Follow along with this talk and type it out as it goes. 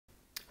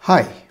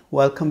Hi,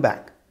 welcome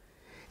back.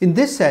 In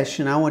this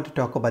session, I want to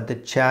talk about the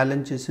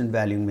challenges in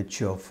valuing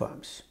mature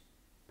firms.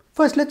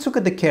 First, let's look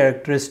at the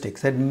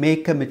characteristics that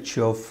make a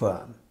mature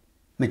firm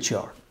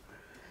mature.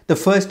 The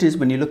first is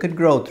when you look at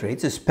growth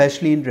rates,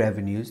 especially in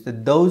revenues,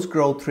 that those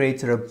growth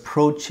rates are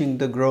approaching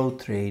the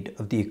growth rate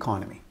of the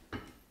economy,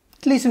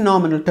 at least in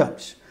nominal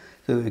terms.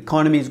 So the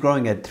economy is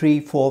growing at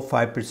 3, 4,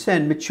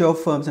 5%. Mature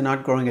firms are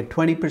not growing at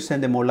 20%.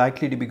 They're more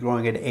likely to be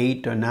growing at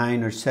 8 or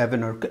 9 or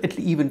 7 or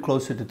even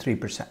closer to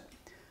 3%.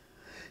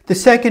 The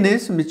second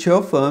is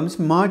mature firms,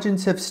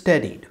 margins have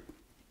steadied.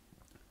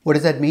 What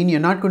does that mean?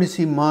 You're not going to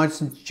see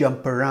margins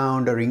jump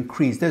around or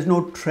increase. There's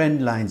no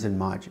trend lines in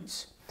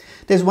margins.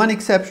 There's one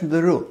exception to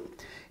the rule.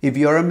 If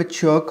you're a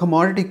mature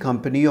commodity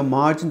company, your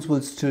margins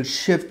will still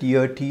shift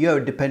year to year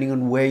depending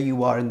on where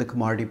you are in the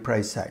commodity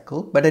price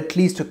cycle. But at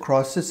least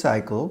across the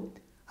cycle,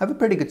 I have a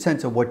pretty good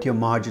sense of what your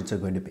margins are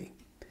going to be.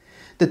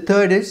 The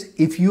third is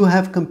if you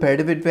have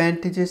competitive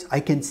advantages,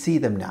 I can see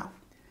them now.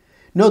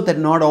 Note that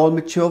not all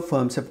mature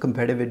firms have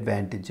competitive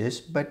advantages,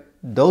 but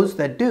those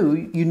that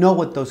do, you know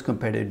what those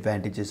competitive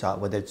advantages are,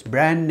 whether it's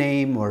brand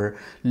name or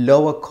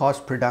lower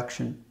cost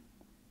production.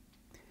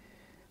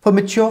 For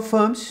mature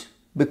firms,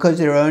 because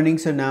their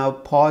earnings are now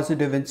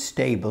positive and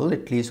stable,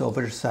 at least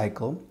over a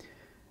cycle,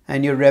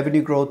 and your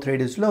revenue growth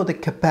rate is low, the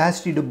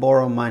capacity to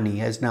borrow money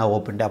has now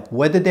opened up.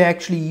 Whether they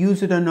actually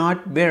use it or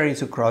not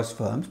varies across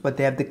firms, but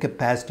they have the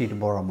capacity to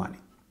borrow money.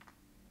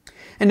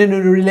 And in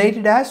a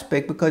related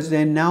aspect, because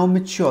they're now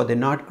mature, they're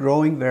not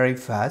growing very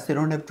fast, they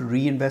don't have to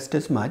reinvest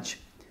as much,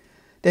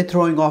 they're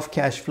throwing off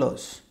cash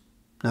flows.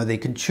 Now they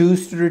can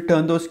choose to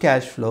return those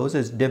cash flows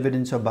as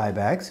dividends or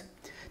buybacks.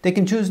 They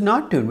can choose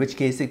not to, in which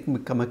case it can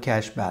become a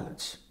cash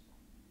balance.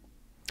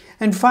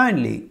 And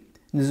finally,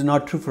 this is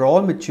not true for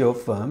all mature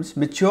firms.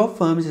 Mature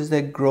firms, as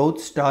their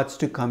growth starts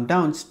to come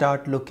down,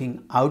 start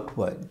looking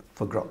outward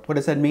for growth. What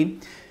does that mean?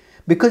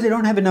 Because they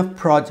don't have enough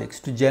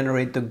projects to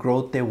generate the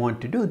growth they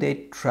want to do,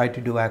 they try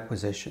to do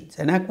acquisitions.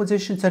 And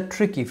acquisitions are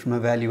tricky from a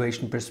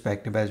valuation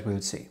perspective, as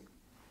we'll see.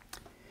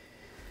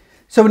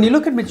 So when you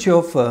look at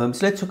mature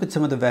firms, let's look at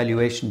some of the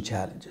valuation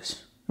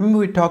challenges. Remember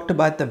we talked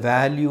about the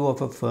value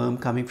of a firm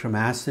coming from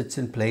assets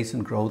in place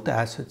and growth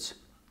assets.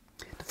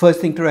 The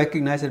first thing to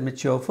recognize at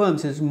mature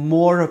firms is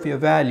more of your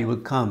value will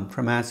come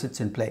from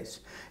assets in place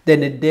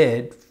than it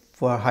did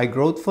for high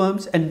growth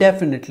firms, and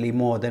definitely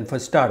more than for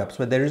startups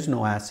where there is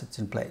no assets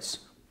in place.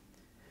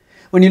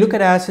 When you look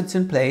at assets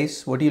in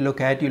place, what do you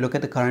look at? You look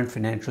at the current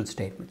financial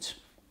statements.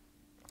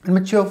 And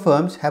mature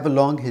firms have a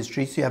long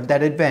history, so you have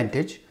that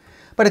advantage.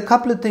 But a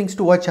couple of things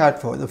to watch out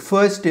for. The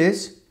first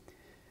is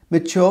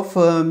mature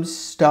firms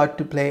start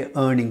to play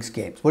earnings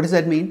games. What does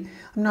that mean?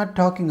 I'm not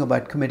talking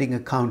about committing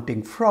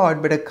accounting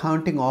fraud, but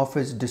accounting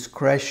offers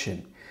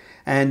discretion.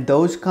 And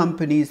those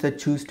companies that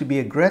choose to be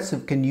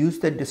aggressive can use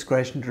that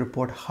discretion to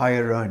report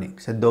higher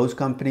earnings. And those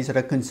companies that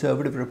are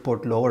conservative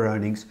report lower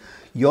earnings.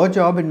 Your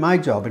job and my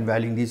job in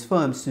valuing these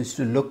firms is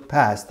to look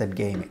past that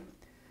gaming.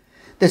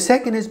 The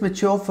second is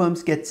mature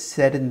firms get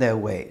set in their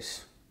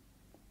ways.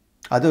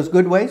 Are those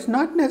good ways?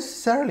 Not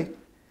necessarily.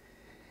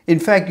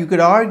 In fact, you could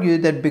argue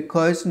that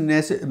because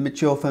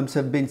mature firms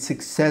have been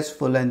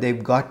successful and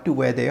they've got to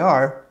where they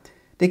are,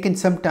 they can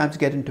sometimes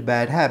get into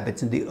bad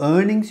habits, and the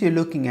earnings you're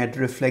looking at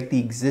reflect the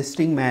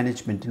existing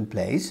management in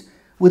place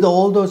with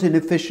all those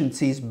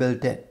inefficiencies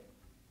built in.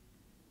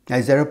 Now,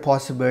 is there a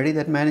possibility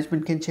that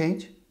management can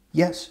change?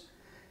 Yes.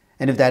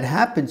 And if that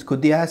happens,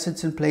 could the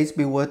assets in place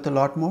be worth a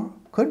lot more?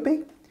 Could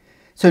be.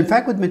 So in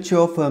fact, with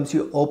mature firms,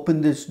 you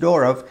open this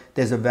door of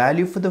there's a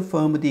value for the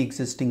firm with the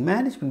existing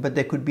management, but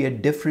there could be a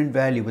different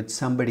value with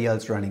somebody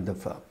else running the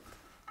firm.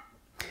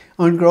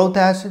 On growth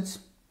assets,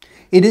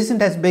 it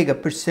isn't as big a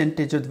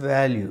percentage of the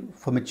value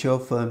for mature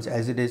firms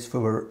as it is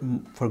for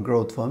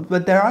growth firms,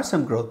 but there are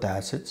some growth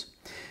assets.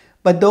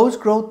 But those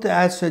growth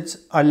assets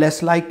are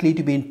less likely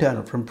to be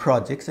internal from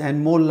projects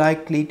and more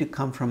likely to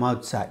come from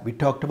outside. We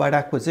talked about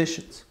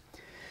acquisitions.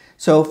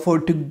 So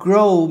to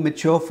grow,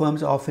 mature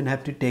firms often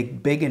have to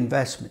take big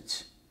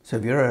investments. So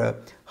if you're a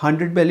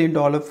 $100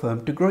 billion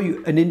firm, to grow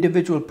an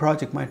individual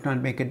project might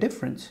not make a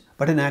difference,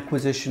 but an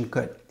acquisition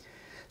could.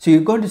 So you're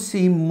going to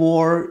see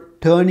more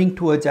turning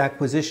towards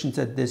acquisitions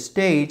at this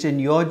stage, and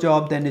your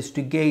job then is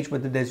to gauge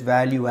whether there's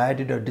value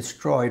added or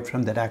destroyed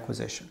from that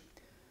acquisition.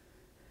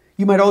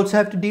 You might also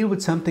have to deal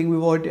with something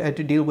we've already had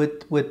to deal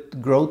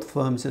with growth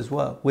firms as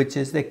well, which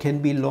is there can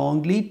be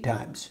long lead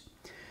times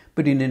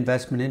between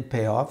investment and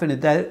payoff, and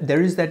if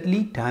there is that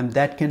lead time,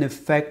 that can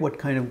affect what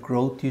kind of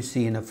growth you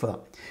see in a firm.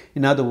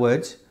 In other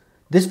words,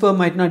 this firm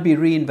might not be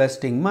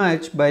reinvesting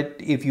much, but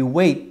if you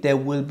wait, there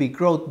will be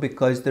growth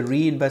because the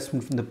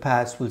reinvestment from the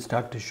past will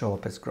start to show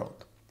up as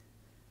growth.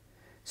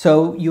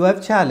 So you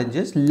have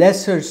challenges,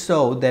 lesser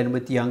so than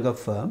with younger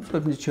firms,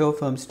 but mature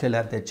firms still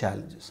have their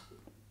challenges.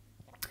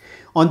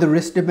 On the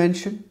risk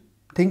dimension,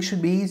 things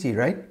should be easy,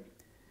 right?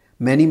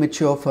 Many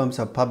mature firms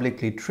are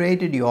publicly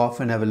traded. You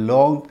often have a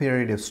long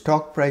period of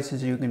stock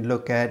prices you can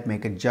look at,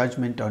 make a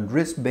judgment on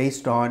risk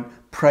based on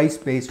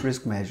price-based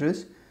risk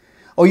measures.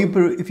 Or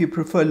if you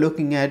prefer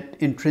looking at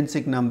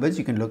intrinsic numbers,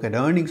 you can look at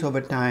earnings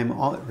over time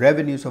or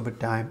revenues over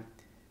time.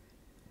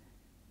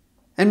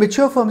 And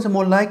mature firms are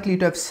more likely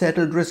to have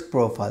settled risk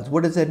profiles.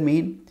 What does that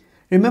mean?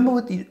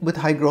 Remember with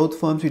high growth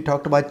firms, we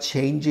talked about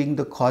changing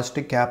the cost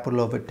of capital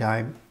over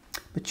time.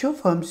 Mature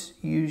firms,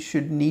 you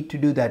should need to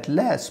do that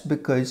less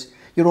because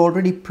you're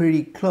already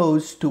pretty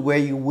close to where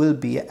you will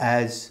be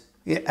as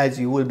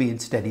you will be in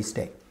steady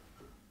state.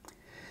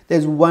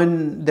 There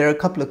are a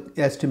couple of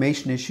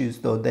estimation issues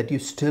though that you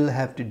still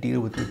have to deal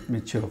with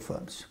mature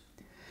firms.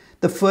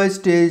 The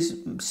first is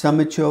some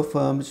mature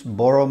firms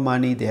borrow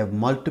money. They have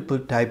multiple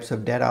types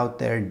of debt out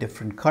there in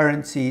different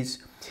currencies.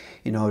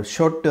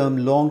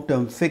 Short-term,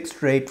 long-term,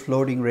 fixed rate,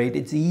 floating rate.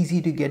 It's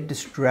easy to get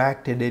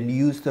distracted and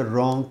use the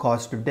wrong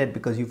cost of debt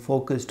because you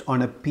focused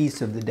on a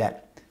piece of the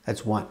debt.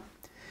 That's one.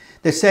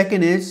 The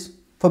second is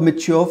for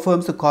mature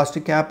firms, the cost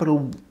of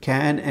capital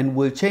can and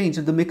will change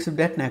if the mix of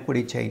debt and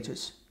equity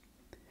changes.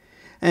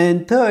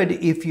 And third,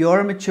 if you're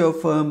a mature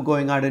firm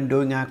going out and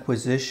doing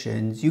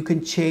acquisitions, you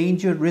can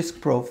change your risk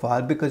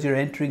profile because you're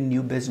entering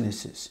new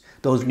businesses.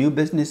 Those new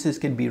businesses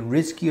can be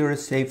riskier or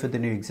safer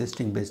than your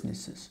existing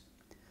businesses.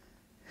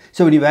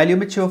 So when you value a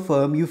mature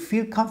firm, you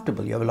feel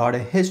comfortable. You have a lot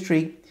of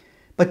history,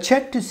 but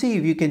check to see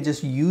if you can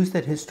just use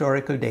that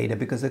historical data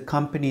because the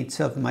company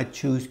itself might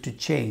choose to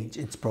change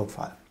its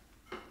profile.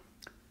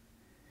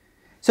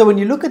 So when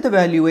you look at the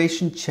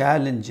valuation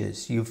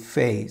challenges you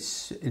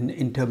face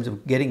in terms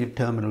of getting a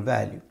terminal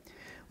value,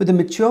 with a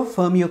mature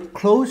firm, you're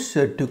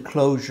closer to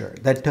closure,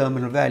 that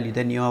terminal value,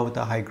 than you are with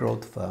a high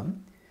growth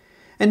firm.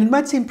 And it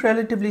might seem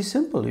relatively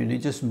simple. You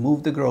just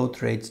move the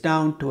growth rates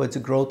down towards the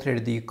growth rate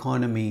of the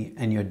economy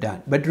and you're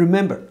done. But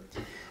remember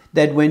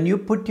that when you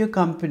put your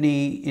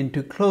company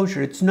into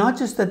closure, it's not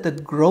just that the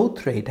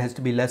growth rate has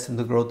to be less than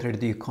the growth rate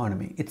of the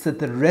economy. It's that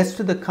the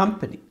rest of the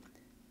company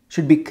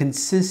should be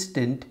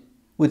consistent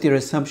with your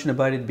assumption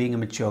about it being a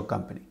mature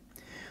company.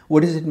 What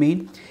does it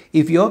mean?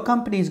 If your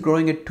company is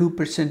growing at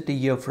 2% a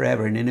year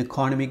forever in an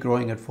economy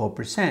growing at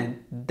 4%,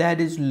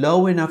 that is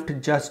low enough to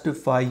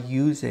justify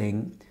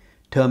using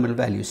terminal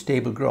value,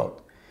 stable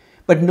growth.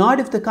 But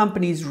not if the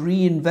company is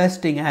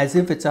reinvesting as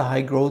if it's a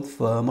high growth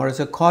firm or as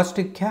a cost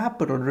of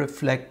capital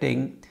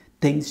reflecting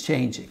things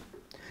changing.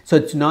 So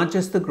it's not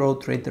just the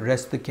growth rate, the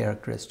rest of the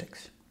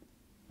characteristics.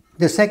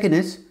 The second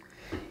is,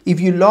 if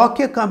you lock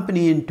your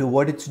company into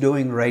what it's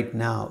doing right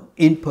now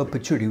in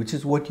perpetuity, which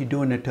is what you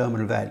do in a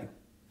terminal value.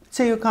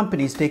 Say your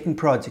company is taking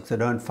projects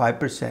that earn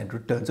 5%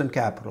 returns on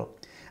capital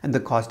and the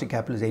cost of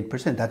capital is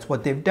 8%. That's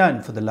what they've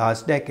done for the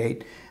last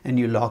decade and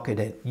you lock it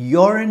in.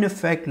 You're in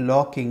effect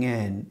locking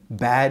in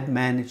bad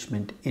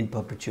management in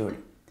perpetuity.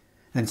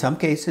 In some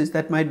cases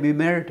that might be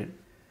merited.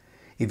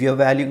 If you're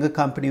valuing a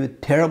company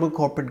with terrible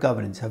corporate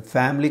governance, a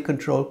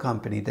family-controlled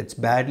company that's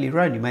badly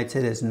run, you might say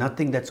there's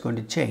nothing that's going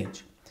to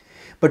change.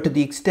 But to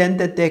the extent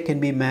that there can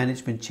be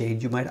management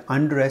change, you might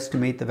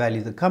underestimate the value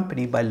of the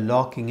company by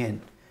locking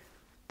in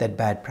that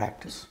bad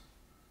practice.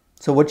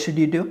 So what should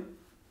you do?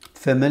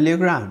 Familiar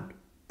ground.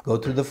 Go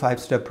through the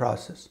 5-step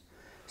process.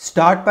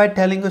 Start by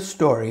telling a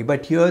story,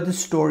 but here the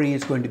story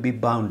is going to be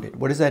bounded.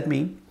 What does that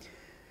mean?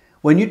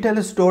 When you tell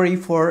a story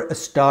for a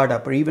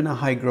startup or even a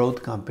high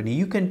growth company,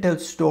 you can tell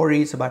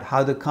stories about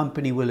how the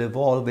company will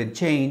evolve and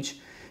change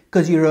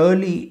because you're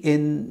early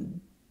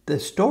in the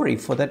story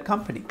for that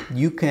company.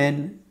 You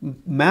can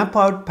map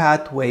out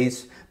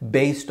pathways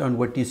based on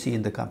what you see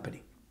in the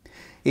company.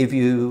 If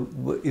you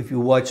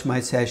watch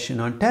my session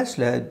on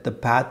Tesla, the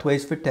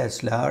pathways for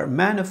Tesla are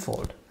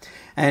manifold.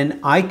 And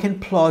I can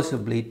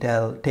plausibly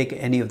take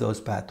any of those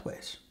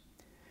pathways.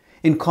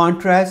 In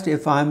contrast,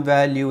 if I'm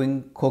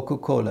valuing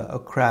Coca-Cola or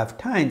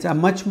Kraft Heinz,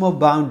 I'm much more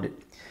bounded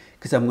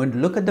because I'm going to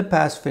look at the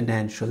past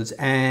financials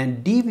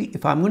and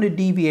if I'm going to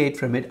deviate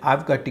from it,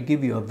 I've got to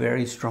give you a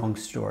very strong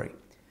story.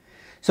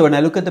 So when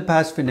I look at the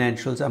past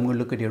financials, I'm going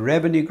to look at your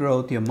revenue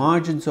growth, your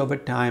margins over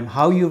time,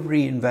 how you've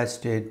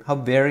reinvested, how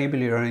variable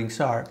your earnings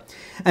are.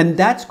 And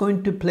that's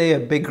going to play a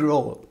big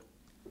role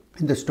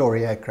in the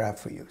story I craft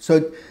for you.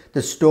 So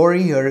the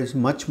story here is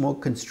much more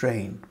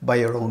constrained by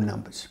your own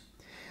numbers.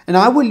 And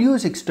I will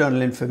use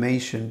external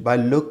information by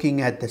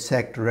looking at the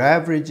sector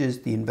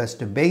averages, the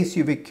investor base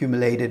you've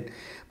accumulated.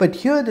 But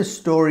here the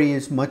story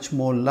is much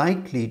more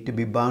likely to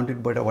be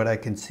bounded by what I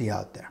can see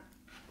out there.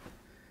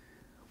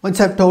 Once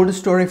I've told a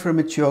story for a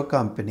mature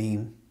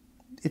company,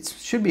 it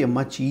should be a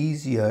much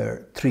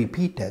easier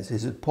 3P test.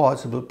 Is it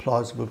possible,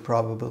 plausible,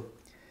 probable?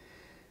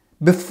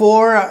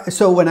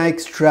 So when I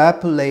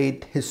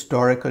extrapolate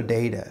historical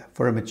data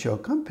for a mature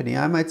company,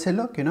 I might say,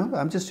 look,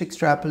 I'm just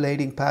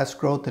extrapolating past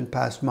growth and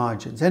past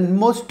margins. And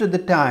most of the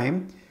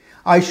time,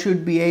 I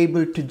should be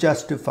able to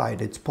justify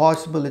it. It's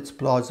possible, it's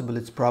plausible,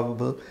 it's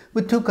probable,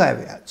 with 2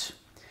 caveats.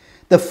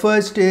 The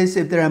first is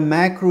if there are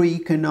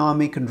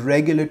macroeconomic and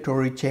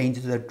regulatory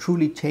changes that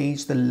truly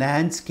change the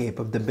landscape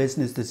of the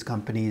business this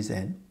company is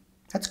in,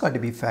 that's got to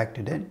be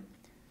factored in.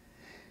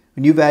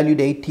 When you valued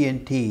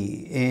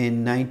AT&T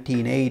in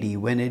 1980,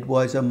 when it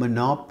was a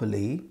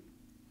monopoly,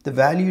 the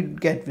value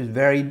you'd get was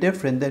very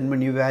different than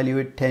when you value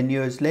it 10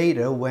 years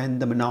later when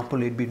the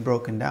monopoly had been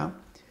broken down.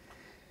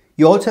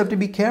 You also have to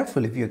be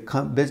careful if your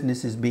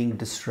business is being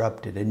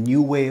disrupted. A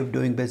new way of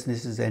doing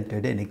business is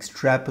entered in.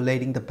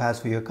 Extrapolating the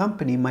past for your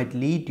company might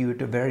lead you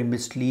to a very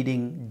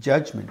misleading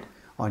judgment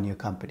on your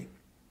company.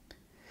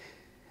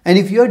 And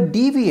if you're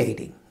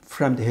deviating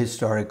from the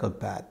historical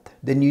path,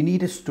 then you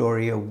need a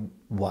story of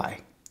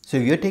why. So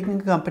if you're taking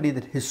a company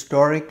that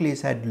historically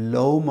has had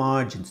low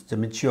margins, it's a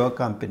mature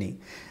company,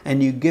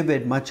 and you give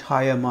it much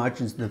higher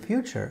margins in the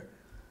future,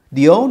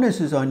 the onus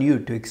is on you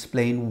to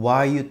explain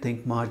why you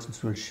think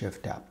margins will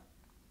shift up.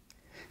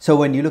 So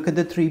when you look at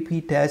the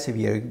 3P test, if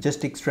you're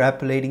just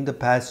extrapolating the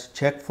past,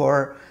 check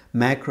for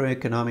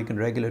macroeconomic and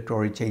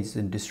regulatory changes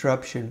and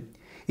disruption.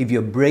 If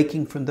you're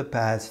breaking from the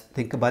past,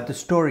 think about the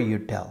story you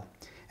tell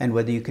and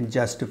whether you can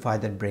justify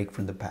that break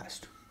from the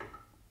past.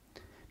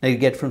 Now you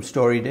get from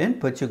story to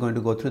inputs, you're going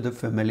to go through the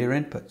familiar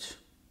inputs.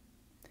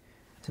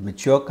 It's a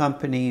mature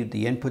company,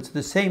 the inputs are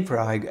the same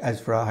as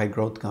for a high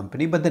growth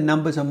company, but the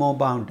numbers are more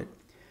bounded.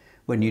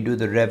 When you do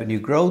the revenue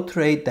growth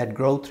rate, that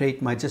growth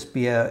rate might just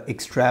be an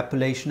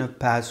extrapolation of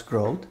past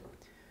growth,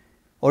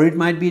 or it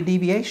might be a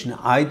deviation.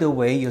 Either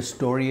way, your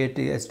story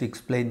has to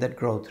explain that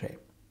growth rate.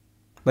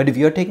 But if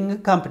you're taking a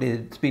company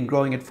that's been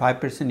growing at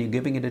 5%, you're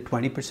giving it a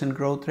 20%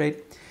 growth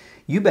rate,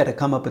 you better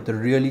come up with a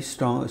really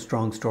strong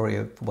story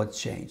of what's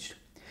changed.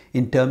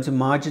 In terms of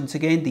margins,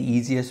 again, the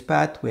easiest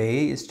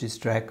pathway is to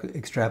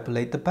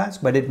extrapolate the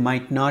past, but it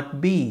might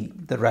not be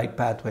the right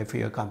pathway for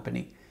your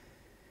company.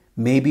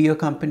 Maybe your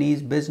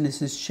company's business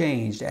has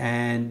changed,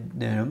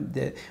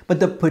 but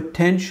the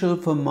potential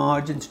for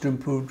margins to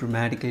improve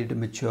dramatically to a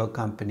mature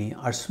company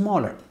are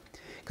smaller.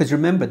 Because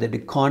remember, that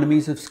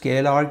economies of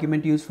scale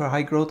argument used for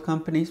high growth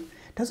companies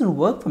doesn't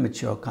work for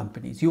mature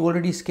companies. You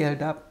already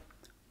scaled up.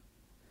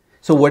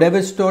 So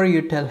whatever story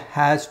you tell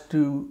has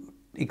to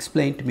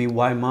explain to me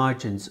why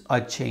margins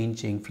are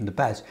changing from the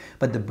past.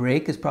 But the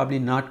break is probably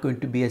not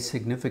going to be as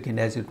significant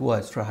as it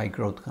was for high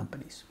growth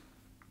companies.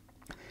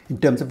 In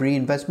terms of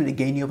reinvestment,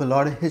 again, you have a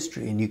lot of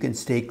history and you can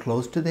stay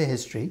close to the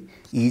history,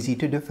 easy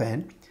to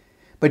defend.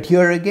 But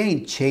here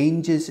again,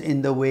 changes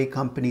in the way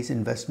companies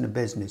invest in a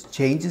business,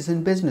 changes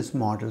in business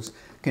models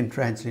can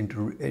translate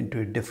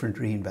into a different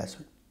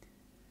reinvestment.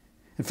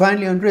 And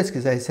finally, on risk,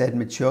 as I said,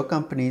 mature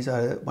companies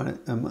are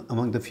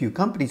among the few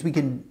companies we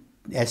can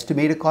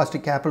estimate a cost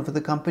of capital for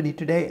the company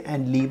today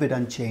and leave it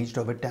unchanged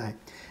over time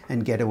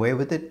and get away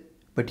with it.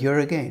 But here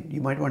again, you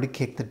might want to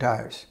kick the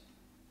tires.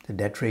 The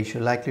debt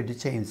ratio likely to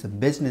change, the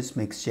business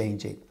mix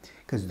changing,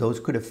 because those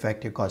could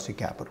affect your cost of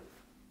capital.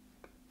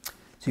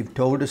 So you've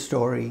told a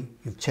story,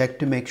 you've checked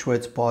to make sure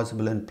it's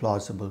possible and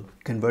plausible,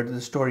 converted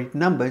the story to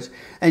numbers,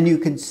 and you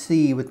can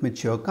see with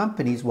mature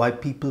companies why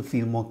people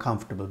feel more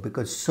comfortable,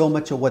 because so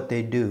much of what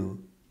they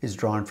do is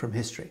drawn from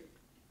history.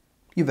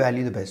 You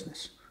value the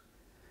business.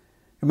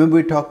 Remember,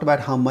 we talked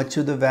about how much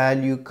of the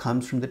value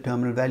comes from the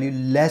terminal value.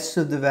 Less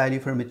of the value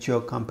for a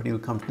mature company will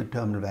come from the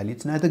terminal value.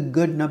 It's neither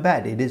good nor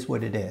bad. It is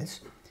what it is.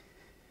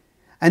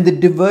 And the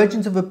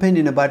divergence of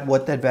opinion about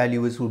what that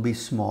value is will be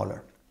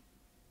smaller.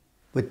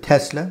 With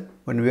Tesla,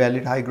 when we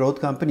valued high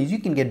growth companies, you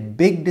can get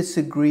big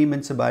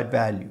disagreements about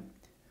value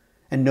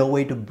and no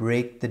way to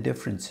break the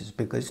differences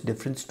because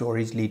different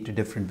stories lead to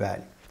different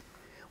value.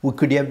 Well,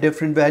 could you have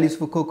different values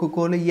for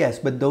Coca-Cola? Yes,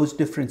 but those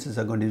differences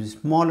are going to be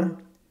smaller.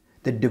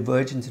 The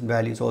divergence in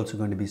value is also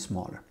going to be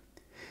smaller.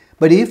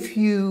 But if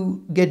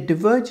you get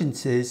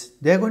divergences,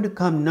 they're going to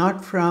come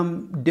not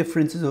from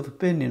differences of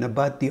opinion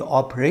about the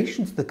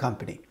operations of the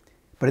company,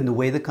 but in the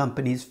way the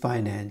company is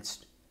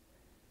financed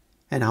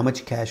and how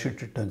much cash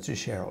it returns to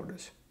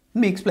shareholders. Let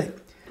me explain.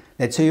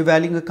 Let's say you're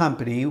valuing a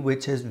company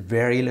which has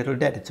very little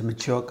debt. It's a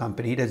mature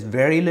company. It has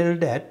very little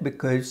debt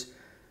because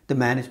the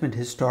management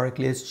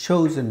historically has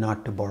chosen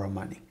not to borrow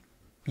money.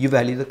 You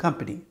value the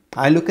company.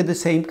 I look at the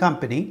same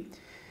company,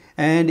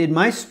 and in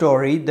my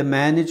story, the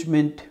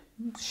management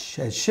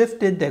has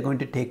shifted. They're going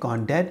to take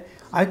on debt.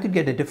 I could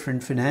get a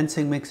different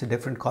financing mix, a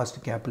different cost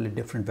of capital, a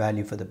different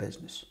value for the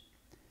business.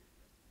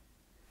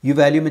 You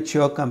value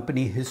mature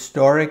company.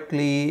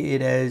 Historically,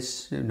 it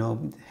has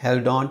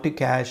held on to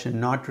cash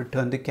and not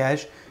returned the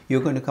cash.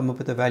 You're going to come up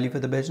with a value for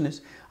the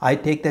business. I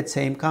take that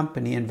same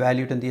company and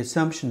value it on the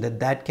assumption that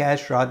that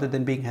cash, rather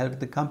than being held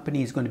with the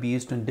company, is going to be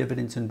used on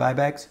dividends and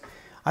buybacks.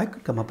 I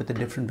could come up with a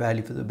different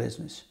value for the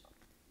business.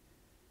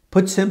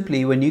 Put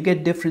simply, when you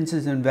get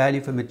differences in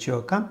value for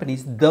mature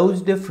companies,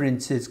 those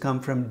differences come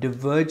from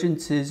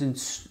divergences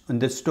in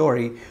the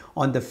story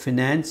on the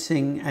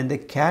financing and the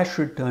cash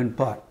return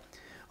part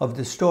of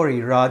the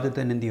story rather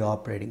than in the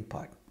operating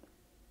part.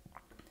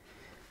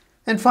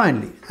 And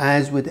finally,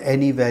 as with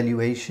any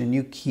valuation,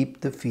 you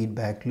keep the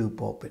feedback loop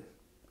open.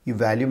 You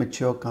value a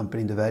mature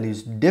company, the value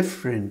is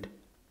different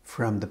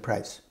from the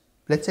price.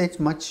 Let's say it's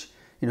much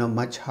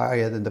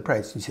higher than the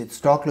price. You say the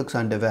stock looks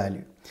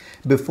undervalued.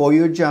 Before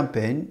you jump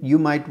in, you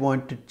might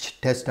want to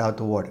test out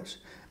the waters.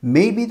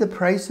 Maybe the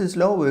price is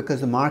lower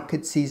because the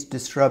market sees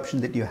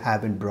disruption that you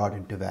haven't brought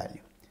into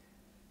value.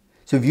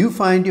 So if you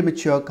find your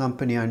mature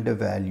company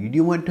undervalued,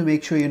 you want to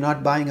make sure you're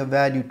not buying a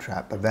value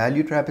trap. A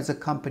value trap is a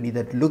company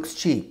that looks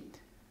cheap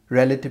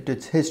relative to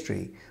its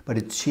history, but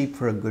it's cheap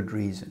for a good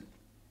reason.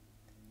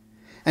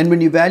 And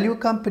when you value a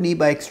company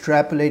by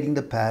extrapolating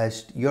the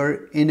past,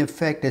 you're in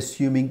effect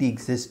assuming the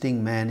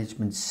existing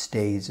management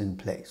stays in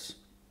place.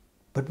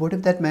 But what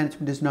if that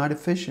management is not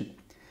efficient?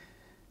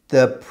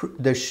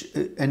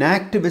 An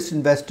activist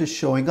investor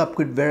showing up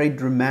could very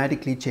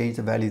dramatically change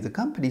the value of the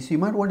company. So you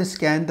might want to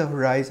scan the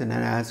horizon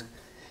and ask,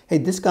 hey,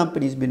 this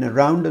company's been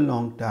around a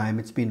long time.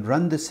 It's been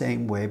run the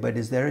same way, but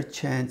is there a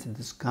chance that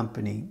this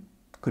company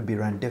could be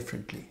run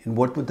differently? And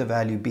what would the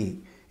value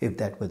be if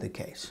that were the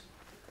case?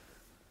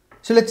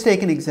 So let's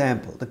take an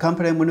example. The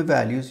company I'm going to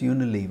value is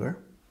Unilever,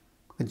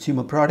 a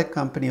consumer product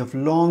company of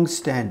long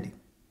standing.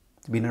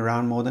 It's been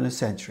around more than a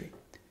century.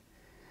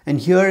 And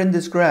here in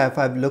this graph,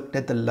 I've looked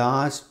at the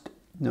last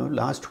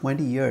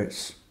 20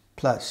 years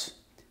plus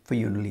for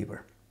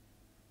Unilever.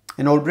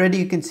 And already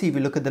you can see, if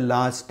you look at the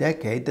last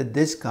decade, that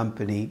this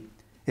company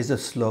is a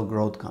slow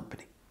growth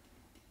company.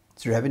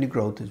 Its revenue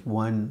growth is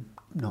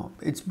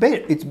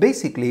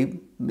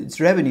its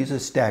revenues are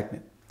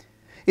stagnant.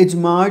 Its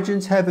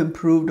margins have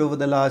improved over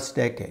the last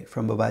decade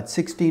from about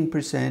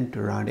 16% to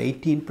around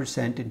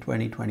 18% in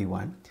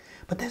 2021.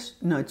 But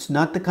it's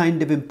not the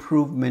kind of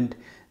improvement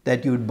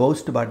that you would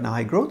boast about in a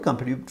high growth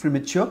company. For a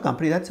mature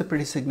company, that's a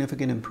pretty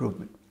significant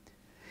improvement.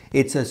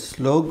 It's a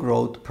slow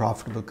growth,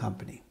 profitable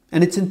company.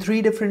 And it's in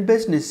 3 different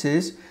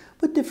businesses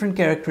with different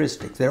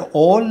characteristics. They're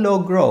all low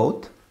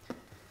growth,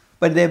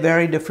 but they're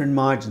very different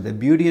margins. The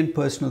beauty and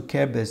personal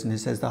care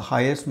business has the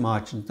highest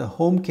margins. The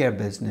home care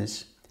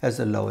business has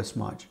the lowest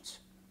margins.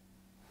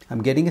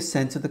 I'm getting a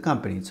sense of the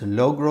company. It's a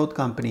low growth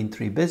company in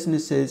 3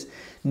 businesses.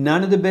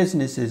 None of the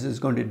businesses is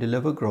going to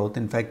deliver growth.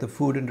 In fact, the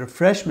food and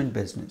refreshment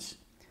business,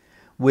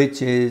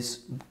 which is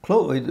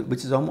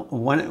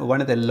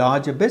one of the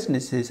larger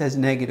businesses, has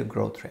negative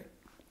growth rate.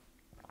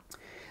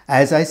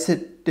 As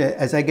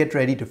I get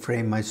ready to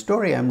frame my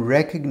story, I'm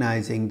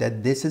recognizing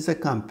that this is a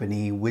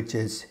company which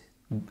has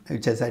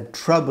had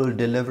trouble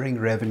delivering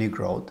revenue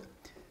growth.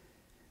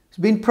 It's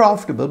been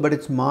profitable, but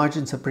its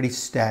margins are pretty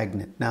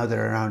stagnant. Now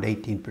they're around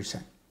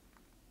 18%.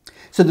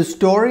 So the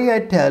story I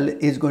tell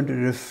is going to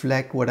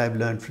reflect what I've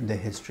learned from the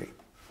history.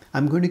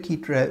 I'm going to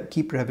keep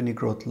revenue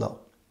growth low.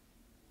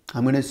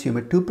 I'm going to assume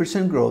a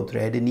 2% growth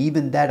rate, and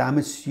even that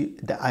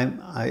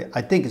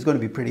I think is going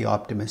to be pretty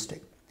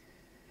optimistic.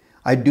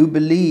 I do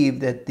believe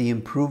that the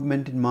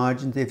improvement in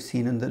margins they've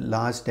seen in the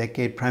last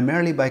decade,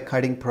 primarily by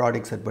cutting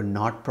products that were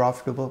not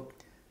profitable,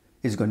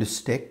 is going to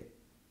stick.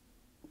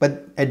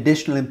 But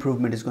additional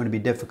improvement is going to be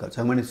difficult.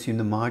 So I'm going to assume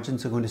the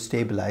margins are going to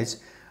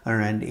stabilize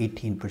around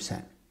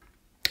 18%.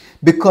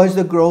 Because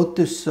the growth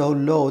is so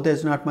low,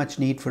 there's not much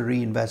need for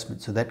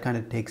reinvestment. So that kind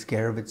of takes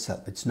care of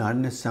itself. It's not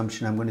an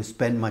assumption I'm going to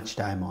spend much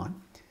time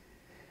on.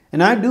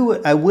 And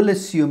I will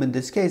assume in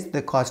this case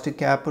the cost of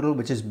capital,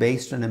 which is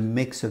based on a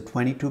mix of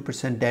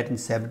 22% debt and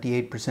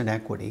 78%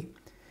 equity,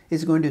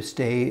 is going to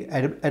stay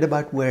at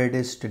about where it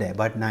is today,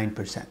 about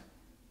 9%.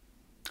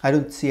 I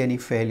don't see any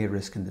failure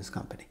risk in this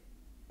company.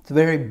 It's a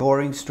very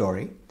boring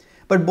story,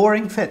 but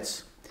boring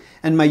fits.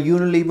 And my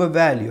Unilever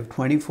value of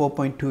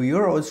 24.2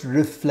 euros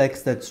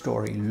reflects that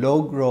story.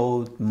 Low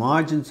growth,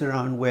 margins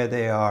around where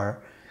they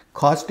are,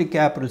 cost of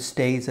capital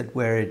stays at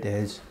where it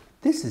is.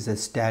 This is a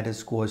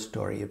status quo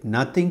story. If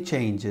nothing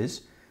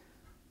changes,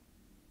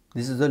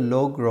 this is a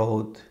low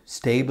growth,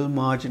 stable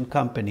margin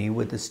company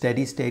with a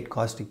steady state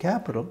cost of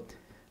capital.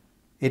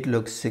 It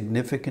looks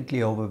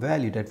significantly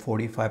overvalued at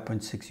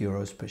 45.6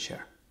 euros per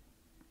share.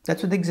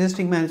 That's with the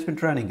existing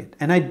management running it.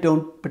 And I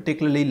don't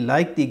particularly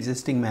like the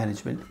existing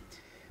management,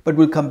 but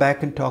we'll come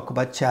back and talk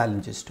about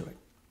challenges to it.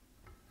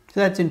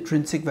 So that's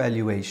intrinsic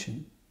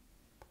valuation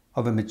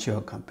of a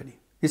mature company.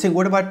 You're saying,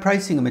 what about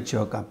pricing a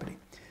mature company?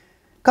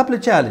 Couple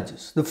of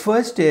challenges. The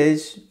first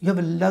is you have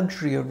a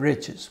luxury of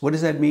riches. What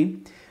does that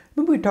mean?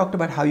 Remember we talked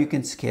about how you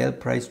can scale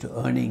price to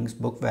earnings,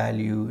 book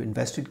value,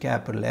 invested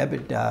capital,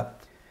 EBITDA.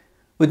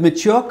 With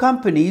mature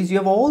companies, you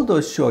have all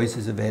those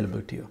choices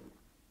available to you.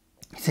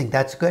 You think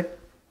that's good?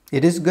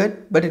 It is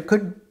good, but it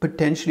could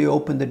potentially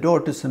open the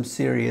door to some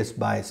serious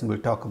bias, and we'll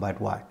talk about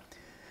why.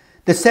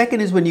 The second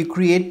is when you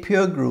create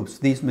peer groups,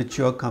 these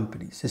mature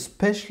companies,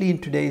 especially in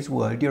today's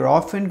world, you're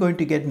often going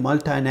to get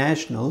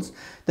multinationals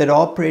that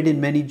operate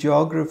in many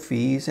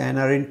geographies and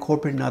are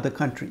incorporated in other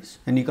countries.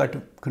 And you got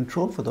to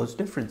control for those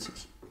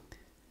differences.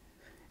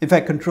 In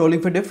fact,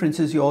 controlling for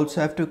differences, you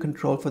also have to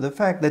control for the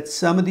fact that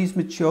some of these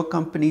mature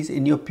companies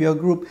in your peer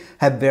group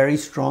have very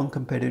strong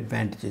competitive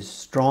advantages,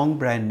 strong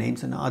brand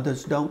names, and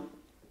others don't.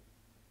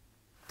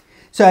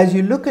 So as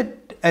you look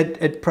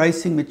at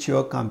pricing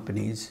mature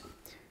companies,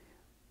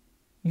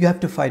 you have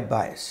to fight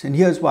bias. And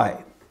here's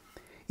why.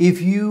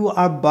 If you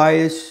are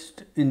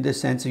biased in the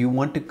sense that you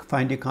want to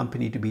find your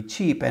company to be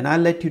cheap, and I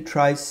let you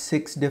try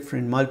 6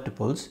 different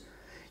multiples,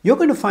 you're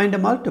going to find a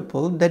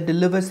multiple that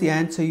delivers the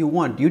answer you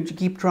want. You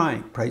keep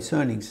trying. Price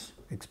earnings,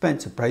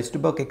 expensive. Price to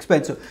book,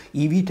 expensive.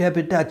 EV to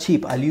EBITDA,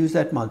 cheap. I'll use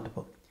that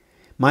multiple.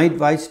 My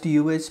advice to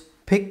you is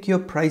pick your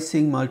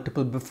pricing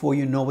multiple before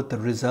you know what the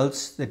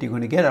results that you're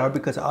going to get are,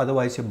 because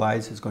otherwise your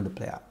bias is going to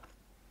play out.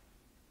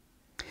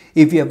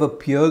 If you have a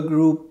peer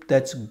group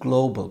that's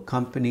global,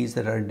 companies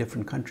that are in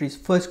different countries,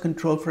 first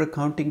control for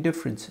accounting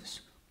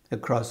differences.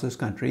 across those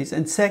countries.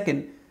 And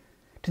second,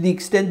 to the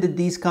extent that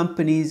these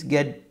companies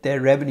get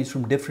their revenues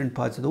from different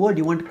parts of the world,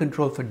 you want to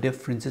control for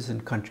differences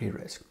in country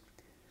risk.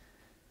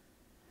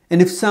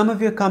 And if some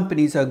of your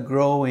companies are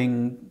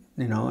growing,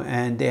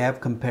 and they have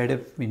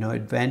competitive,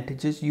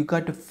 advantages, you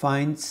got to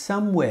find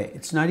some way.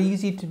 It's not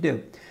easy to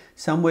do.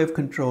 Some way of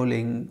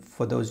controlling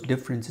for those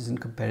differences in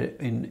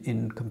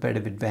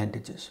competitive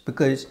advantages.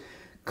 Because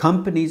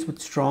companies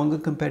with stronger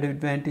competitive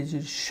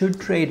advantages should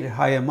trade at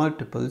higher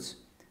multiples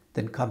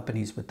than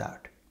companies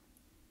without.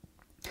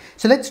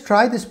 So let's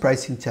try this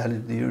pricing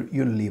challenge with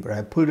Unilever.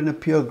 I pulled in a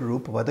peer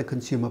group of other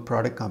consumer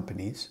product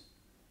companies,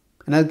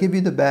 and I'll give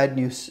you the bad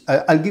news.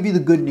 I'll give you the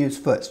good news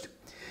first.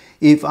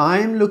 If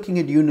I'm looking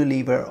at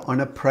Unilever on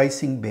a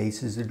pricing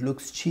basis, it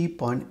looks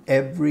cheap on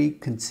every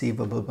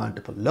conceivable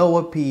multiple.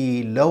 Lower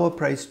PE, lower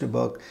price to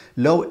book,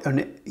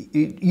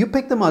 you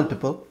pick the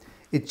multiple,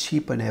 it's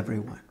cheap on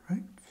everyone,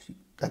 right?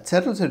 That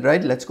settles it,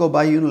 right? Let's go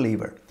buy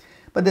Unilever.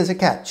 But there's a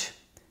catch.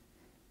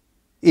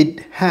 It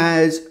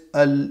has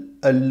a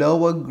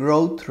lower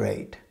growth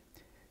rate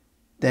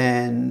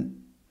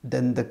than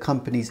the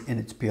companies in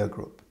its peer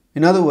group.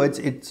 In other words,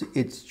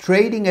 it's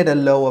trading at a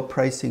lower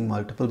pricing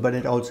multiple, but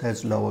it also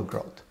has lower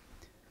growth.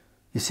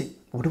 You see,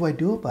 what do I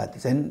do about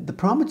this? And the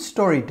problem with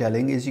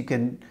storytelling is you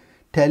can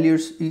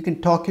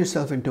talk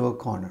yourself into a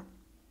corner.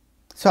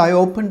 So I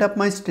opened up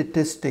my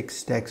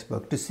statistics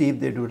textbook to see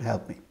if it would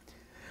help me.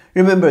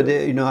 Remember,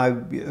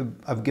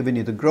 I've given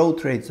you the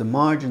growth rates, the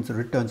margins, the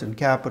returns on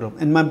capital,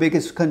 and my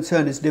biggest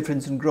concern is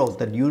difference in growth.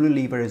 That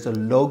Unilever is a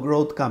low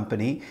growth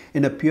company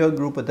in a peer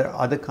group, but there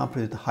are other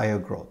companies with higher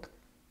growth.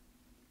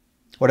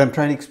 What I'm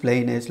trying to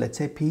explain is, let's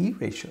say, PE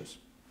ratios.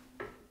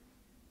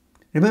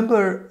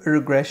 Remember a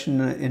regression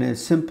in a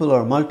simple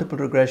or multiple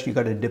regression, you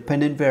got a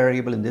dependent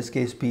variable, in this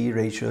case PE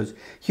ratios.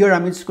 Here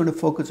I'm just going to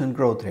focus on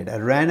growth rate. I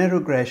ran a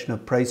regression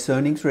of price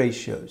earnings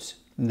ratios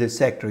in this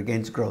sector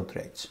against growth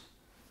rates.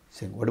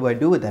 So what do I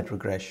do with that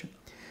regression?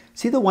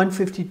 See the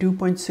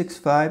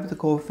 152.65, the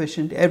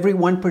coefficient? Every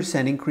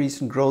 1%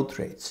 increase in growth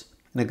rates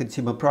in a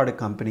consumer product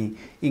company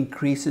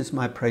increases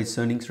my price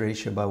earnings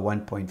ratio by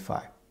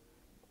 1.5.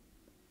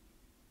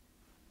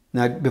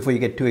 Now, before you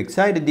get too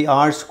excited, the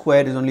R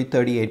squared is only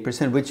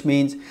 38%, which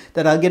means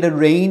that I'll get a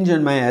range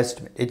on my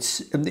estimate.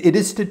 It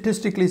is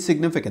statistically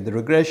significant. The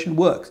regression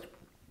works,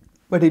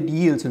 but it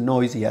yields a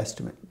noisy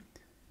estimate.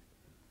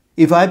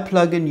 If I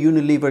plug in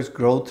Unilever's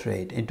growth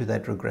rate into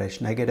that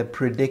regression, I get a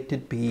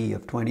predicted PE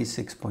of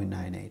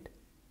 26.98.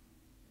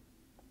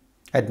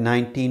 At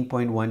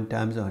 19.1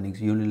 times earnings,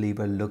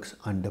 Unilever looks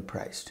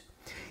underpriced.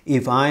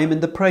 If I'm in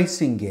the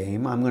pricing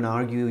game, I'm going to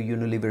argue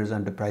Unilever is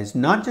underpriced,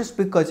 not just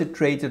because it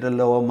trades at a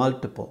lower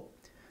multiple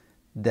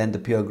than the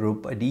peer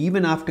group, but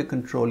even after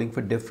controlling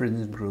for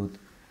difference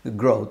in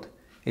growth,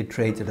 it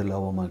trades at a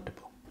lower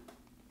multiple.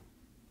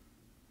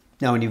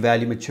 Now, when you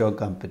value mature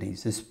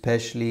companies,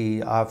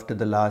 especially after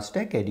the last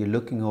decade, you're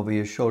looking over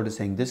your shoulder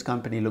saying, this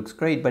company looks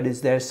great, but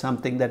is there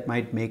something that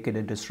might make it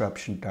a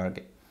disruption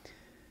target?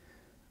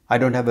 I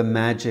don't have a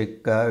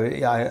magic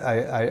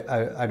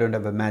I don't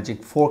have a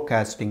magic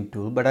forecasting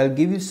tool, but I'll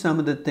give you some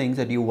of the things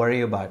that you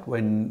worry about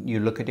when you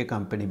look at your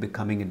company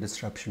becoming a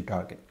disruption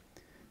target.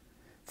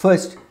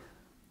 First,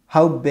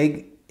 how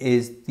big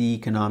is the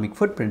economic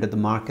footprint of the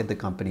market the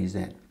company is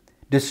in?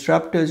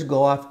 Disruptors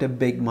go after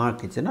big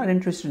markets. They're not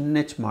interested in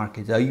niche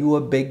markets. Are you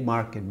a big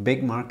market?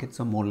 Big markets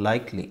are more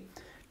likely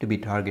to be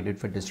targeted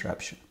for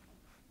disruption.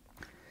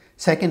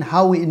 Second,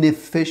 how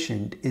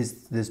inefficient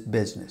is this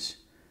business?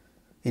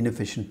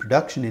 Inefficient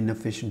production,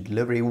 inefficient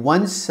delivery.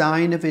 One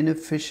sign of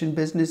inefficient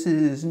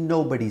businesses is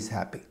nobody's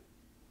happy.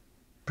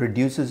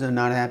 Producers are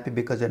not happy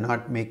because they're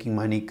not making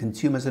money.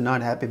 Consumers are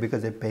not happy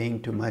because they're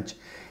paying too much.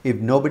 If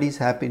nobody's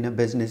happy in a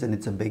business and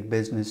it's a big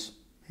business,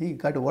 hey, you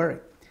got to worry.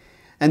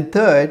 And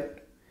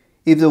third,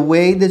 if the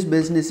way this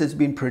business has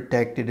been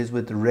protected is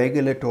with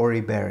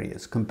regulatory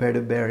barriers,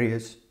 competitive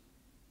barriers,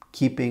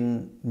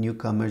 keeping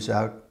newcomers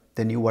out,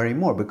 then you worry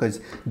more,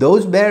 because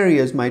those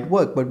barriers might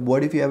work, but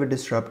what if you have a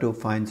disruptor who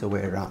finds a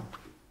way around?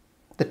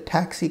 The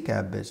taxi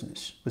cab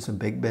business was a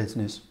big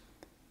business,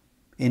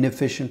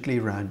 inefficiently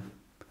run,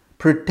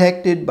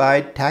 protected by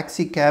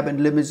taxi cab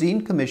and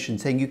limousine commission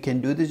saying you can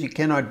do this, you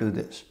cannot do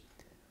this.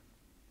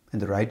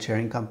 And the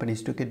ride-sharing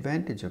companies took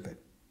advantage of it.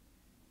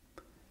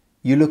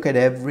 You look at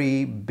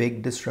every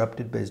big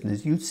disrupted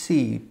business, you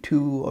see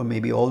two or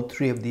maybe all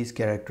three of these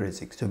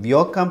characteristics. So if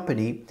your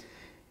company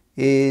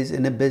is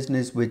in a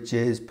business which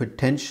is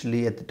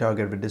potentially at the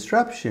target of a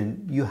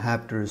disruption, you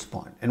have to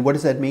respond. And what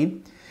does that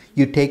mean?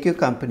 You take your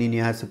company and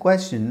you ask the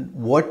question,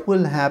 what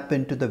will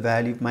happen to the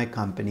value of my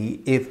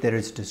company if there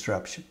is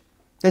disruption?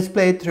 Let's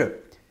play it through.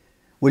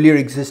 Will your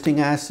existing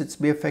assets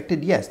be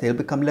affected? Yes, they'll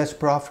become less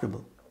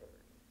profitable.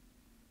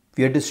 If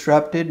you're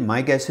disrupted,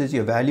 my guess is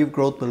your value of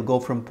growth will go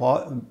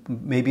from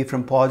maybe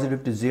from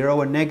positive to zero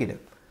or negative.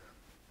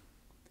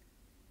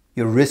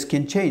 Your risk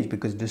can change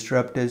because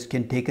disruptors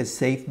can take a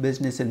safe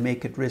business and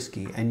make it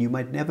risky, and you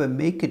might never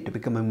make it to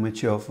become a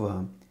mature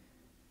firm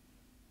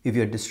if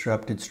you're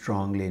disrupted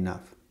strongly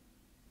enough.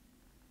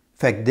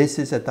 fact, this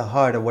is at the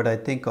heart of what I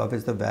think of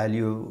as the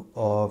value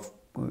of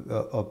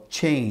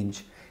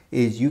change,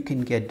 is you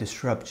can get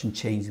disruption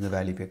changing the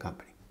value of your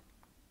company.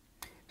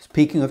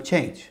 Speaking of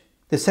change,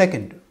 the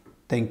second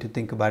thing to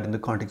think about in the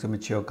context of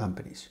mature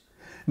companies.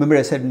 Remember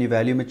I said when you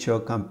value a mature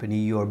company,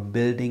 you're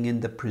building in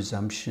the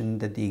presumption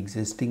that the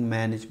existing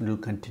management will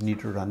continue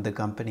to run the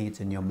company. It's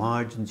in your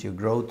margins, your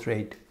growth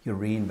rate, your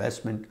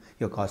reinvestment,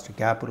 your cost of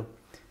capital.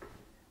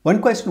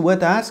 One question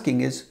worth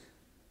asking is,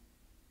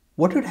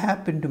 what would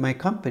happen to my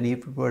company if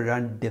it were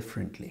run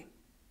differently?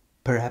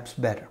 Perhaps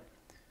better.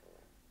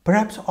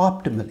 Perhaps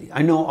optimally.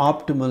 I know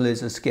optimal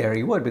is a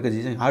scary word because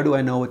you're saying, how do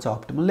I know what's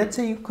optimal? Let's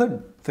say you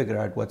could figure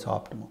out what's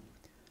optimal.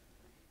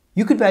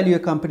 You could value a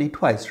company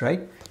twice,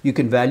 right? You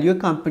can value a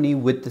company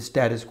with the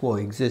status quo,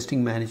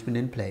 existing management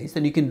in place,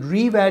 and you can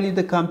revalue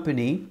the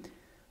company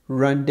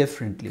run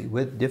differently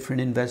with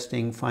different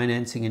investing,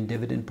 financing, and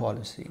dividend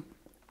policy.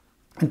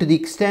 And to the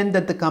extent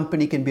that the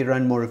company can be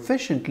run more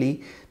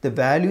efficiently, the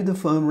value of the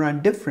firm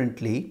run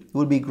differently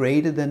will be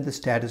greater than the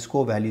status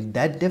quo value.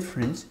 That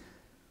difference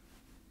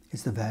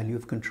is the value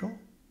of control.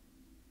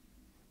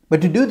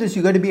 But to do this,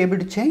 you've got to be able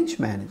to change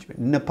management.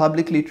 In a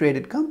publicly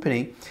traded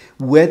company,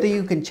 whether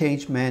you can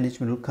change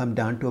management will come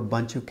down to a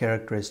bunch of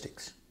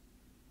characteristics.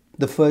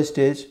 The first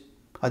is,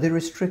 are there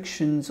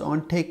restrictions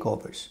on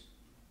takeovers?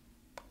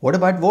 What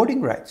about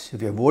voting rights?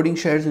 If you have voting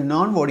shares and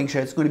non-voting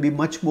shares, it's going to be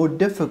much more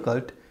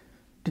difficult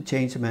to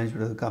change the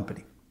management of the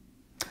company.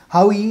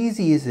 How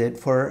easy is it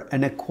for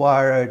an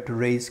acquirer to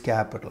raise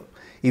capital?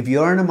 If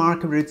you're in a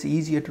market where it's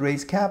easier to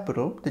raise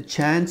capital, the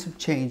chance of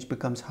change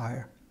becomes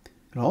higher.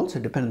 It also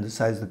depends on the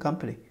size of the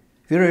company.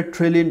 If you're a $1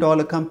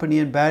 trillion company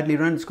and badly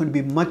run, it's going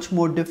to be much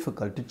more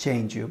difficult to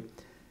change you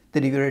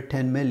than if you're a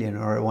 10 million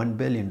or a $1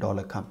 billion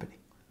company.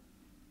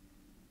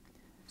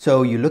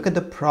 So you look at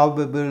the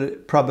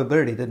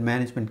probability that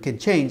management can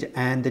change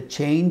and the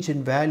change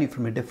in value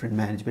from a different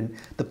management.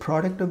 The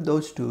product of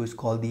those two is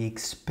called the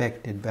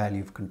expected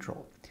value of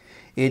control.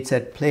 It's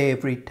at play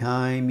every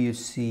time you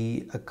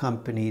see a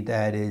company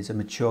that is a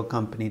mature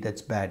company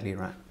that's badly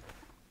run.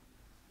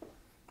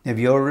 If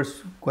your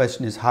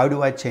question is, how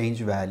do I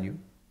change value?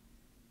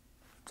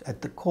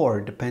 At the core,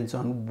 it depends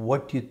on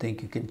what you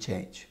think you can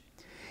change.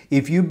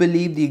 If you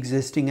believe the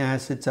existing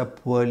assets are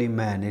poorly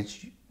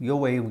managed, your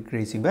way of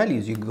increasing value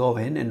is you go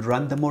in and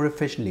run them more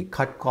efficiently,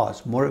 cut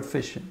costs, more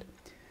efficient.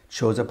 It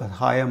shows up at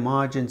higher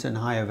margins and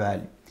higher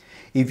value.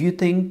 If you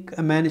think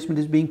a management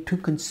is being too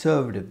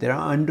conservative, they're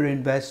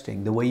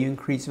underinvesting, the way you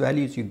increase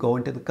value is you go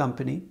into the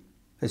company,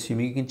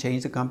 assuming you can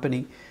change the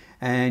company,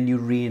 and you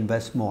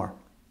reinvest more.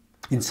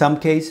 In some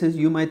cases,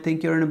 you might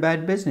think you're in a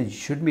bad business. You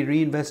shouldn't be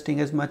reinvesting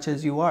as much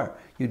as you are.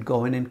 You'd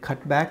go in and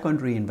cut back on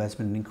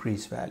reinvestment and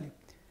increase value.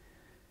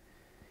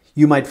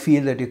 You might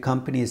feel that your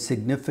company has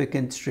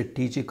significant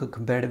strategic or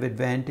competitive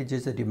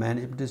advantages that your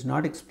management is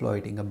not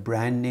exploiting. A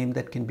brand name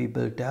that can be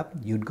built up,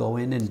 you'd go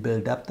in and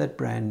build up that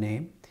brand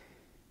name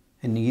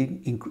and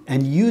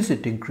use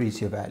it to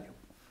increase your value.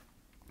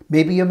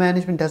 Maybe your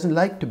management doesn't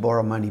like to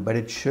borrow money, but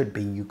it should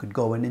be. You could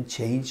go in and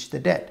change the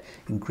debt,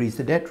 increase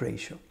the debt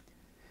ratio.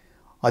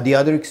 Or the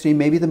other extreme,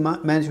 maybe the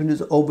management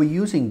is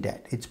overusing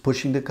debt. It's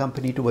pushing the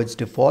company towards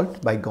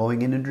default. By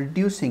going in and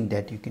reducing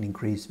debt, you can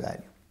increase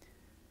value.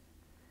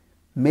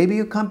 Maybe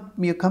your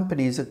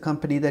company is a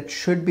company that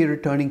should be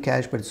returning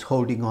cash, but it's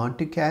holding on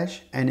to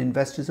cash and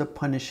investors are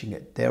punishing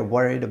it. They're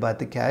worried about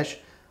the cash.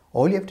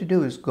 All you have to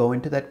do is go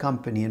into that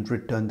company and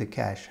return the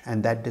cash,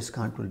 and that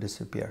discount will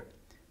disappear.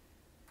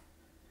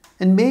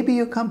 And maybe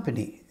your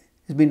company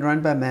has been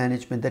run by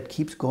management that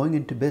keeps going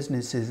into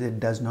businesses it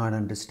does not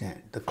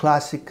understand. The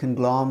classic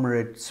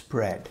conglomerate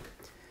spread.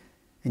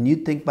 And you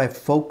think by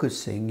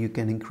focusing, you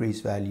can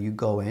increase value. You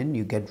go in,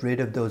 you get rid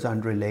of those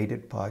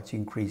unrelated parts, you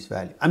increase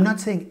value. I'm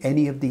not saying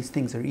any of these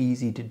things are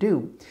easy to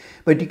do,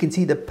 but you can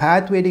see the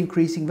pathway to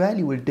increasing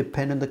value will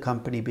depend on the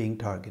company being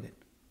targeted.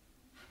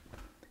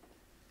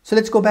 So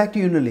let's go back to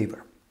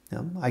Unilever.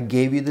 I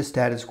gave you the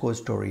status quo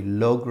story,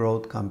 low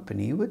growth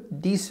company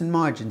with decent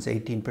margins,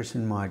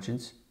 18%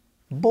 margins.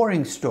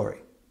 Boring story.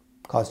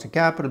 Cost of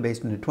capital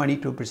based on a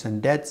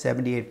 22% debt,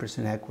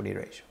 78% equity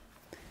ratio.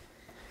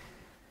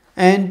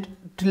 And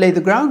to lay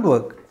the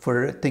groundwork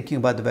for thinking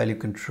about the value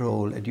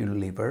control at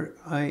Unilever,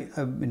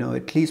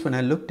 at least when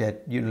I looked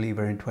at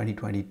Unilever in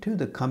 2022,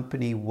 the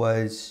company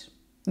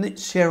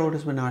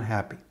shareholders were not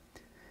happy.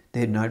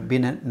 They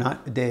weren't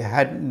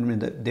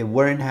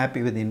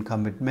happy with the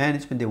incumbent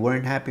management. They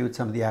weren't happy with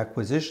some of the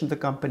acquisitions the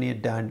company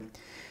had done.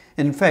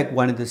 And in fact,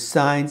 one of the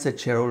signs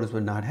that shareholders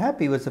were not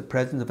happy was the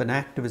presence of an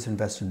activist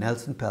investor,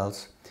 Nelson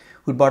Peltz,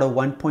 who bought a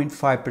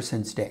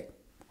 1.5% stake.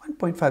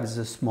 1.5 is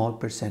a small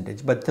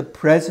percentage, but the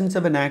presence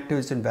of an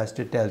activist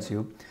investor tells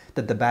you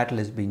that the battle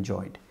has been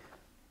joined.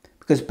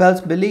 Because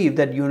Peltz believed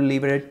that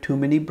Unilever had too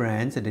many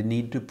brands and it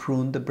needed to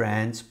prune the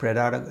brands,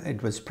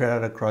 it was spread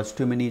out across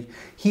too many.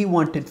 He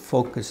wanted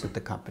focus at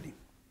the company.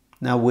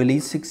 Now, will he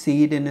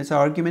succeed in his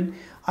argument?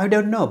 I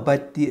don't know,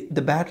 but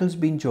the battle's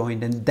been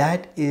joined, and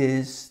that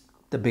is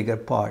the bigger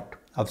part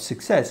of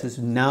success, is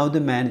now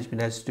the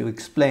management has to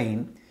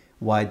explain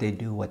why they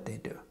do what they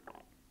do.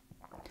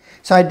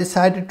 So I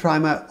decided to try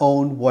my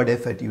own what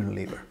if at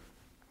Unilever.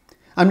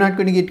 I'm not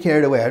going to get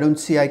carried away. I don't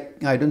see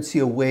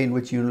a way in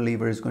which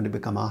Unilever is going to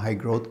become a high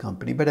growth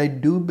company, but I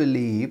do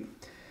believe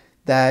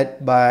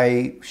that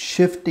by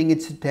shifting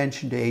its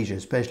attention to Asia,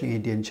 especially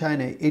India and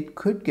China, it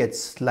could get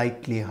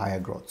slightly higher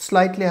growth.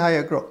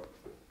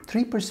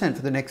 3%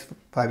 for the next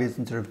 5 years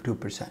instead of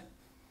 2%.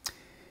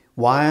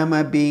 Why am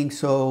I being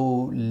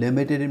so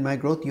limited in my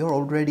growth? You're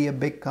already a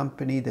big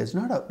company. You're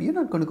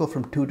not going to go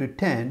from 2 to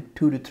 10,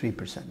 2 to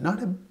 3%.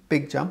 Not a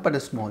big jump, but a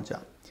small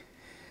jump.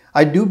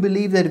 I do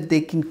believe that if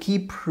they can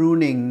keep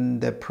pruning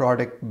the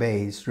product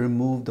base,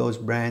 remove those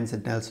brands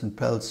that Nelson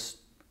Peltz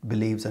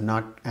believes are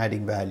not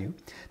adding value,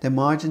 their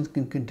margins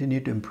can continue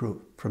to improve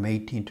from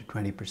 18 to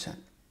 20%.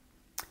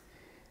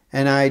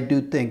 And I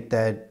do think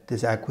that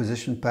this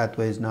acquisition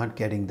pathway is not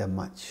getting them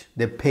much.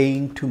 They're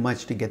paying too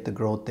much to get the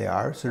growth they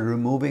are. So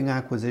removing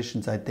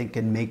acquisitions, I think,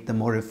 can make them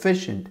more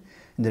efficient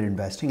in their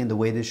investing. And the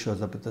way this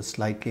shows up is a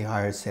slightly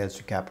higher sales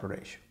to capital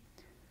ratio.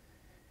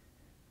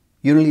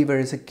 Unilever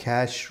is a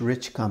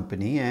cash-rich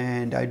company,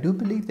 and I do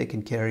believe they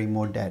can carry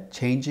more debt.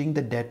 Changing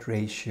the debt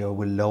ratio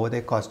will lower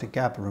their cost of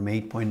capital from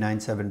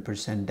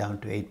 8.97% down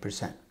to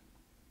 8%.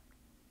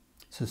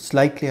 So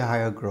slightly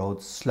higher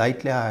growth,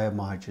 slightly higher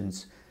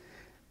margins,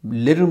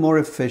 little more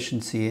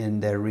efficiency in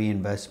their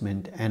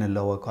reinvestment, and a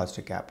lower cost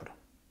of capital.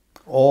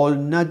 All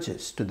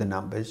nudges to the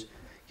numbers.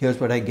 Here's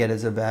what I get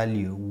as a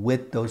value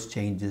with those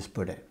changes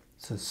put in.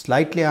 So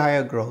slightly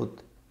higher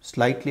growth,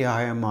 slightly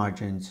higher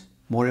margins,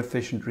 more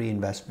efficient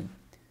reinvestment,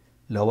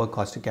 lower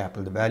cost of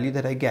capital. The value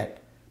that I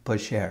get per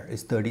share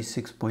is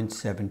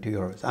 36.72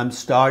 euros. I'm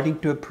starting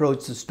to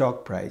approach the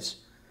stock price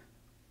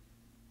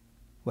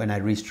when I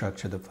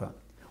restructure the firm.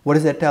 What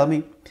does that tell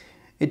me?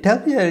 It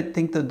tells me that I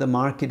think that the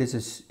market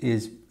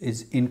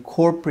is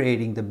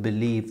incorporating the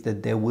belief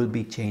that there will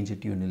be change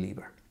at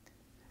Unilever.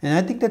 And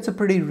I think that's a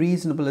pretty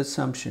reasonable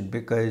assumption,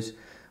 because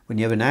when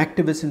you have an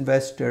activist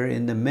investor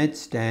in the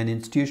midst and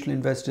institutional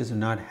investors are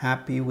not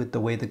happy with the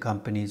way the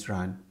company is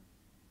run,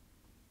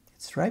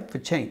 it's ripe for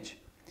change.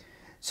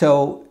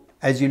 So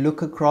as you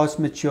look across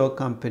mature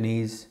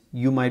companies,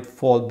 you might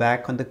fall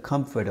back on the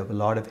comfort of a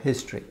lot of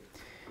history.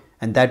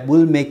 And that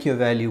will make your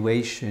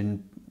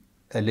valuation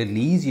a little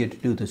easier to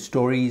do, the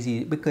story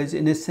easy, because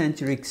in a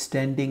sense you're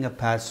extending a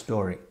past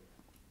story.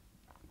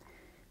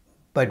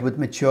 But with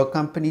mature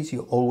companies,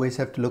 you always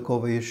have to look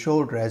over your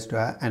shoulder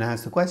and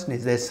ask the question,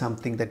 is there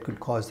something that could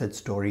cause that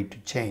story to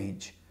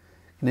change?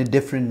 Can a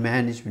different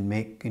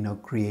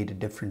management create a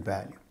different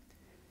value?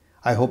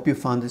 I hope you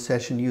found this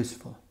session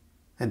useful,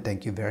 and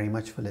thank you very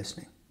much for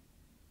listening.